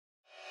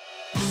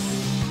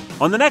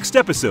On the next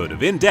episode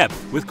of In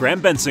Depth with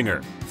Graham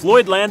Bensinger,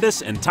 Floyd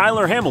Landis and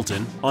Tyler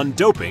Hamilton on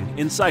doping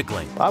in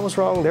cycling. I was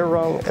wrong, they're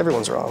wrong,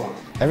 everyone's wrong.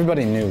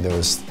 Everybody knew there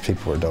was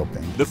people were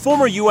doping. The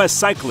former U.S.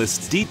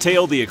 cyclists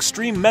detail the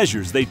extreme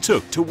measures they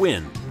took to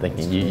win. Like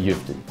you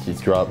have to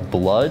draw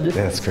blood.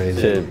 That's crazy.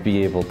 To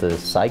be able to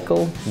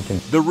cycle.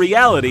 The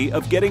reality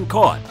of getting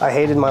caught. I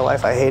hated my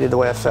life, I hated the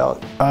way I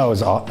felt. Oh,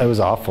 it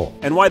was awful.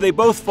 And why they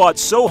both fought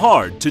so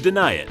hard to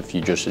deny it. If you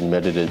just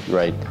admitted it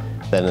right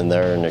then and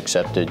there and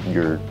accepted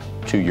your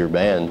 2-year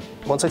ban.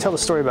 Once I tell the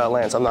story about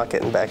Lance, I'm not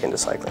getting back into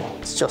cycling.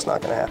 It's just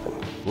not going to happen.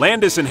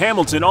 Landis and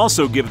Hamilton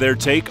also give their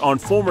take on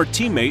former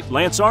teammate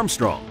Lance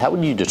Armstrong. How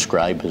would you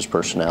describe his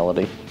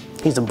personality?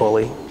 He's a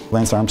bully.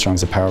 Lance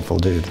Armstrong's a powerful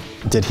dude.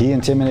 Did he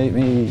intimidate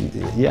me?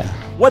 Yeah.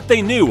 What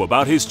they knew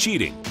about his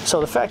cheating. So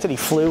the fact that he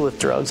flew with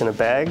drugs in a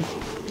bag,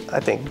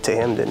 I think to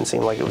him didn't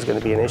seem like it was going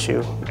to be an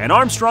issue. And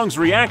Armstrong's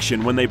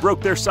reaction when they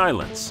broke their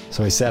silence.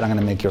 So he said, I'm going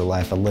to make your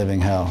life a living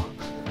hell,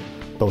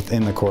 both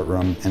in the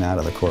courtroom and out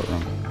of the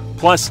courtroom.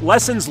 Plus,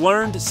 lessons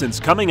learned since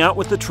coming out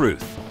with the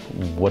truth.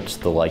 What's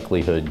the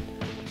likelihood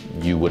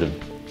you would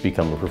have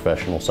become a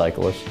professional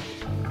cyclist?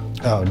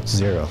 Oh,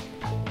 0.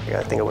 Yeah,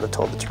 I think I would have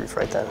told the truth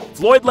right then.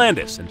 Floyd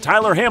Landis and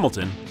Tyler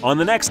Hamilton on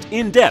the next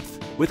In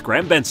Depth with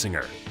Graham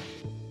Bensinger.